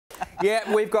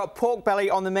Yeah, we've got pork belly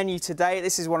on the menu today.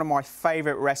 This is one of my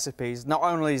favourite recipes. Not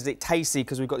only is it tasty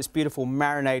because we've got this beautiful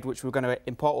marinade which we're going to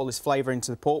impart all this flavour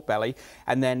into the pork belly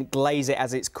and then glaze it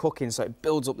as it's cooking so it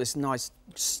builds up this nice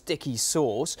sticky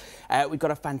sauce. We've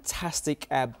got a fantastic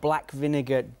black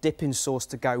vinegar dipping sauce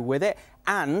to go with it,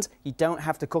 and you don't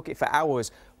have to cook it for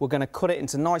hours. We're going to cut it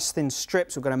into nice thin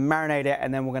strips, we're going to marinate it,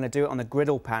 and then we're going to do it on the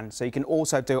griddle pan, so you can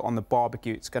also do it on the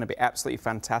barbecue. It's going to be absolutely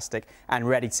fantastic and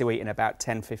ready to eat in about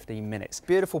 10-15 minutes.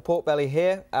 Beautiful pork belly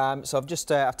here. So I've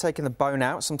just I've taken the bone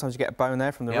out. Sometimes you get a bone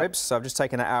there from the ribs, so I've just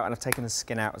taken that out and I've taken the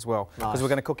skin out as well. Because we're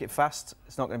going to cook it fast,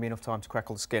 it's not going to be enough time to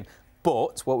crackle the skin.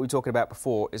 But what we were talking about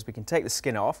before is we can take the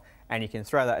skin off and you can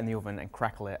throw that in the oven and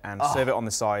crackle it and serve it on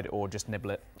the side or just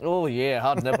nibble it. Oh yeah,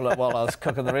 I'd nibble it while I was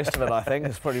cooking the rest of it, I think.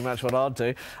 Is pretty much what I'd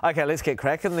do. OK, let's get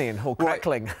cracking then, or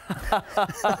crackling.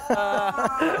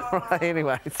 Right,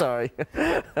 anyway, sorry.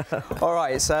 All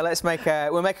right, so let's make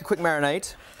we'll make a quick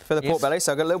marinade for the pork belly.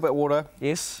 So I've got a little bit of water.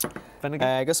 Yes.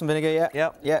 Vinegar. Got some vinegar,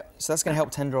 Yep. So that's going to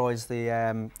help tenderise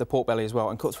the pork belly as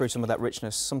well and cut through some of that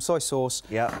richness. Some soy sauce.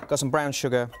 Got some brown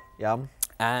sugar. Yum.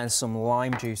 And some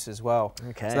lime juice as well.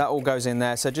 Okay. So that all goes in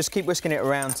there. So just keep whisking it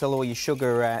around till all your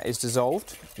sugar is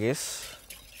dissolved. Yes.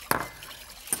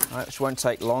 Right, which won't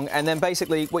take long. And then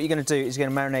basically what you're going to do is you're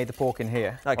going to marinate the pork in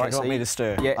here. Okay, you want me to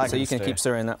stir? Yeah, so you can keep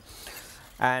stirring that.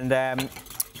 And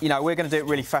you know, we're going to do it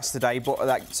really fast today, but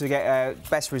to get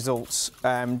best results,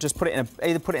 just put it in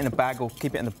either put it in a bag or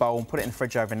keep it in the bowl and put it in the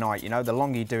fridge overnight. You know, the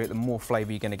longer you do it, the more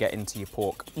flavour you're going to get into your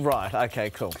pork. Right.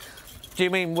 Okay. Cool. Do you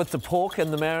mean with the pork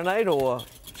and the marinade, or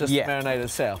just the marinade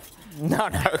itself? No,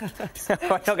 no. I'm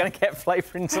not going to get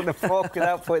flavour into the pork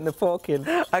without putting the pork in.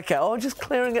 OK, I'm just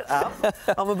clearing it up.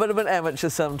 I'm a bit of an amateur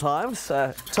sometimes.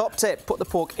 So. Top tip, put the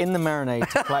pork in the marinade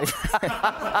to flavour.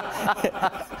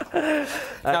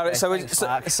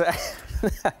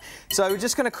 So we're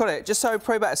just going to cut it, just so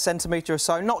probably about 1 centimetre or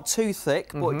so, not too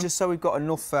thick, but just so we've got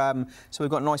enough, so we've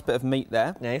got a nice bit of meat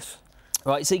there. Yes.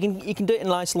 Right, so you can do it in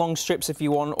nice long strips if you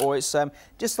want, or it's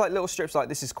just like little strips like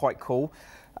this is quite cool.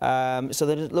 So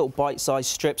they're little bite-sized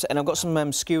strips, and I've got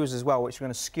some skewers as well, which we're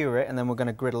going to skewer it, and then we're going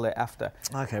to griddle it after.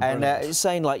 Okay, brilliant. And it's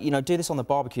saying, like, you know, do this on the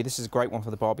barbecue. This is a great one for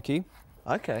the barbecue.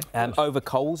 Okay. Over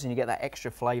coals, and you get that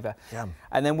extra flavour. Yum.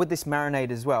 And then with this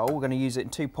marinade as well, we're going to use it in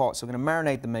 2 parts. So we're going to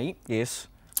marinate the meat. Yes.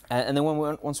 And then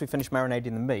once we finish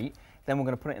marinating the meat, then we're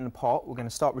going to put it in the pot, we're going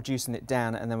to start reducing it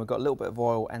down, and then we've got a little bit of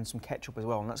oil and some ketchup as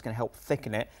well, and that's going to help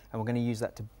thicken it, and we're going to use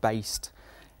that to baste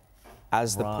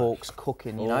as the pork's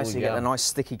cooking, you know, so you get a nice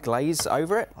sticky glaze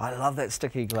over it. I love that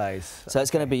sticky glaze. So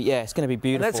it's going to be, it's going to be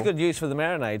beautiful. And that's good use for the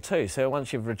marinade too, so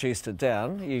once you've reduced it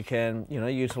down, you can, you know,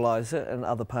 utilise it in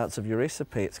other parts of your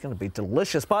recipe. It's going to be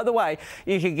delicious. By the way,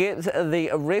 you can get the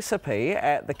recipe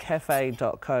at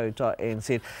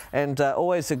thecafe.co.nz, and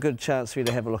always a good chance for you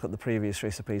to have a look at the previous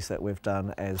recipes that we've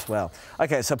done as well.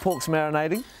 OK, so pork's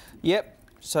marinating. Yep.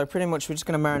 So pretty much we're just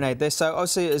going to marinate this. So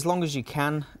obviously as long as you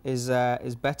can is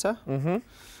better.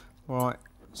 Right.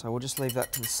 So we'll just leave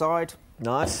that to the side.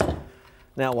 Nice.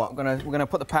 Now what? We're gonna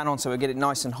put the pan on so we get it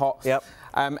nice and hot. Yep.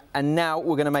 And now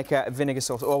we're going to make a vinegar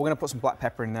sauce. Or we're going to put some black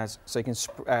pepper in there so you can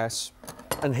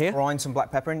and here grind some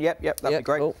black pepper in. Yep. That'd be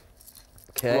great. Cool.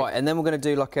 Okay. Right, and then we're going to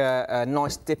do like a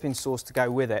nice dipping sauce to go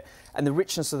with it. And the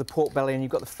richness of the pork belly, and you've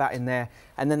got the fat in there,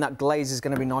 and then that glaze is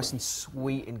going to be nice and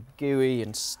sweet and gooey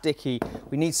and sticky.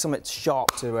 We need something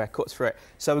sharp to cut through it.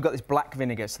 So we've got this black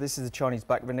vinegar. So this is the Chinese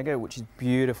black vinegar, which is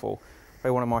beautiful.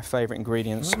 Probably one of my favourite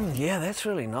ingredients. Yeah, that's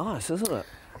really nice, isn't it?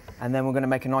 And then we're going to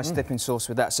make a nice dipping sauce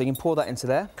with that. So you can pour that into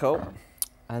there. Cool.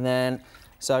 And then,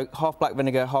 so half black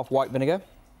vinegar, half white vinegar.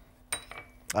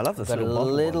 I love this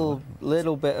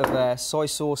little bit of soy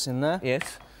sauce in there.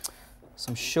 Yes.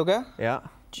 Some sugar. Yeah.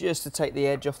 Just to take the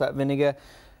edge off that vinegar.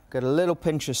 Got a little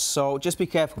pinch of salt. Just be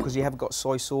careful because you have got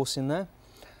soy sauce in there.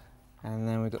 And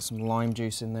then we've got some lime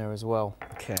juice in there as well.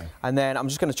 Okay. And then I'm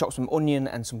just going to chop some onion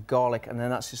and some garlic, and then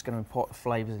that's just going to impart the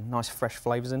flavours, nice fresh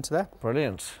flavours into there.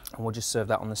 Brilliant. And we'll just serve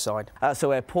that on the side.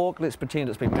 So our pork, let's pretend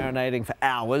it's been marinating for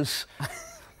hours.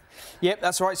 Yep,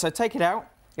 that's right. So take it out.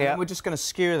 Yeah. We're just going to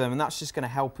skewer them, and that's just going to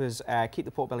help us keep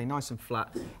the pork belly nice and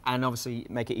flat, and obviously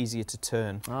make it easier to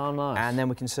turn. Oh, nice. And then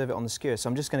we can serve it on the skewer. So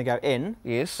I'm just going to go in.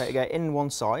 Yes. So go in one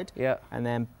side. Yeah. And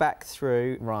then back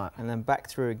through. Right. And then back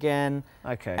through again.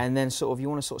 Okay. And then sort of you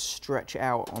want to sort of stretch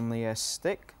out on the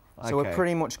stick. So we've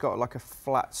pretty much got like a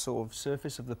flat sort of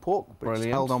surface of the pork, but it's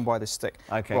held on by the stick.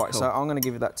 Okay. Right. Cool. So I'm going to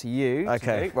give that to you.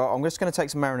 Okay. Well, I'm just going to take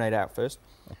some marinade out first.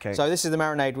 Okay. So this is the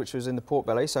marinade which was in the pork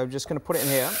belly. So I'm just going to put it in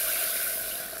here.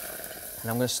 And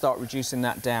I'm going to start reducing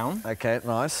that down. Okay,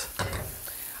 nice.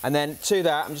 And then to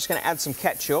that, I'm just going to add some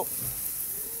ketchup.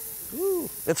 Ooh,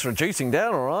 it's reducing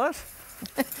down, all right.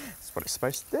 That's what it's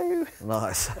supposed to do.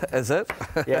 Nice. Is it?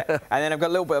 Yeah. And then I've got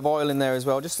a little bit of oil in there as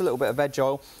well, just a little bit of veg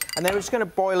oil. And then we're just going to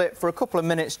boil it for a couple of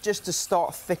minutes just to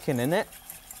start thickening it.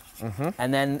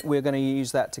 And then we're going to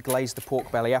use that to glaze the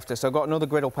pork belly after. So I've got another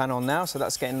griddle pan on now, so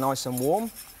that's getting nice and warm.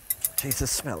 Jeez,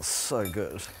 this smells so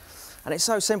good. And it's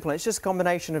so simple. It's just a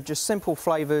combination of just simple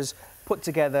flavours put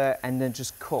together and then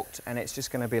just cooked. And it's just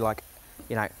going to be like,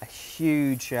 you know, a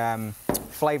huge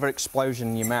flavour explosion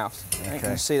in your mouth. Okay. You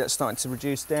can see that starting to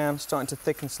reduce down, starting to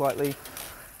thicken slightly.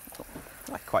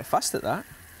 Quite fast at that.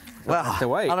 Well, I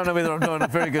don't know whether I'm doing a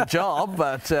very good job,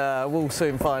 but we'll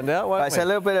soon find out, won't we? So a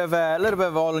little bit of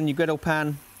oil in your griddle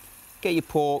pan. Get your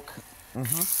pork.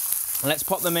 And let's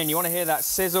pop them in. You want to hear that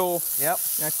sizzle? Yep.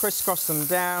 Now crisscross them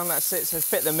down. That's it. So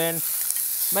fit them in.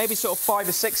 Maybe sort of 5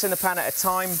 or 6 in the pan at a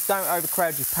time. Don't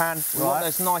overcrowd your pan. We want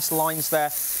those nice lines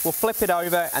there. We'll flip it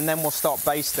over and then we'll start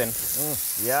basting.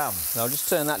 Yum. So I'll just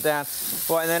turn that down.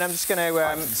 Right, and then I'm just going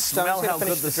to smell how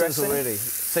good this is already.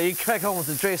 So you crack on with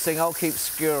the dressing. I'll keep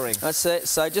skewering. That's it.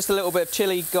 So just a little bit of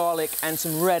chilli, garlic, and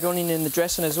some red onion in the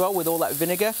dressing as well with all that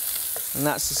vinegar, and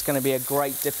that's just going to be a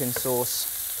great dipping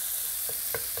sauce.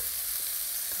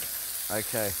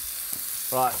 Okay.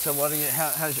 Right. So what do you?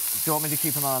 Do you want me to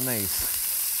keep an eye on these?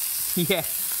 Yeah.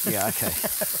 Yeah, okay.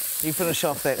 You finish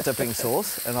off that dipping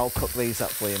sauce and I'll cook these up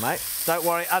for you, mate. Don't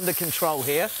worry, under control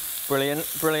here. Brilliant,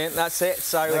 brilliant, that's it.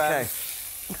 So, okay.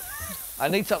 I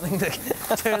need something to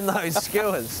turn those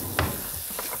skewers.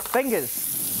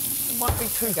 Fingers. It might be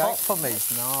too hot for me.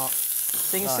 It's not.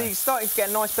 So you can see, starting to get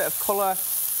a nice bit of colour.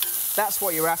 That's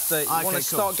what you're after. You want to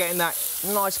start getting that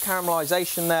nice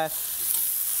caramelisation there.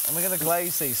 And we're going to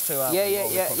glaze these two up.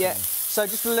 Yeah. So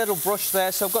just a little brush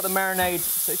there. So I've got the marinade.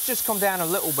 So it's just come down a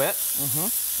little bit.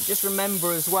 Just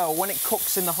remember as well, when it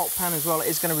cooks in the hot pan as well, it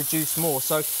is going to reduce more.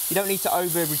 So you don't need to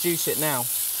over-reduce it now.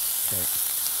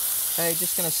 Okay,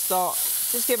 just going to start.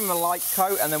 Just give them a light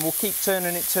coat, and then we'll keep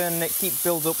turning it, keep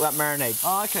building up that marinade.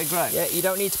 Oh, okay, great. Yeah, you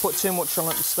don't need to put too much on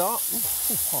at the start.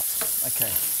 Ooh, hot.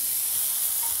 Okay.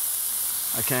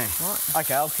 Okay. Right.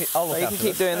 Okay, I'll look so you can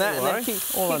keep doing that, and then keep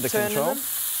under control.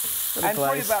 And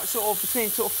probably about between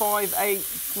 5, 8,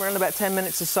 around about 10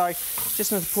 minutes or so,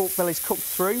 just as the pork belly's cooked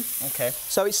through. Okay.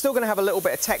 So it's still going to have a little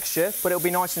bit of texture, but it'll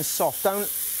be nice and soft.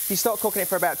 If you start cooking it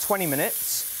for about 20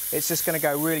 minutes, it's just going to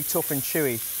go really tough and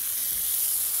chewy.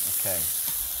 Okay.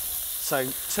 So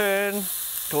turn,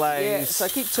 glaze. Yeah. So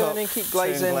keep turning, keep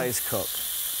glazing. Turn, glaze, cook.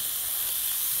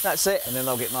 That's it. And then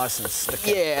they'll get nice and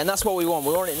sticky. Yeah, and that's what we want.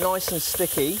 We want it nice and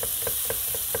sticky.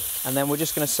 And then we're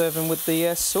just going to serve them with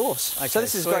the sauce. Okay, so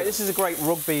this is great. This is a great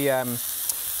rugby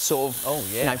sort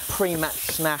of pre-match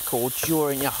snack or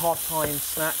during your half-time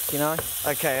snack, you know.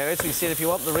 Okay, as we said, if you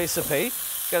want the recipe,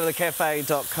 go to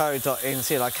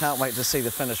thecafe.co.nz. I can't wait to see the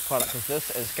finished product because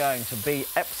this is going to be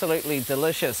absolutely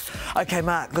delicious. Okay,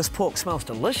 Mark, this pork smells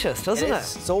delicious, doesn't it?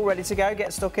 It's all ready to go.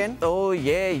 Get stuck in. Oh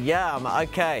yeah, yum.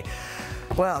 Okay.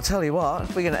 Well, I'll tell you what,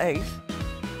 if we're going to eat,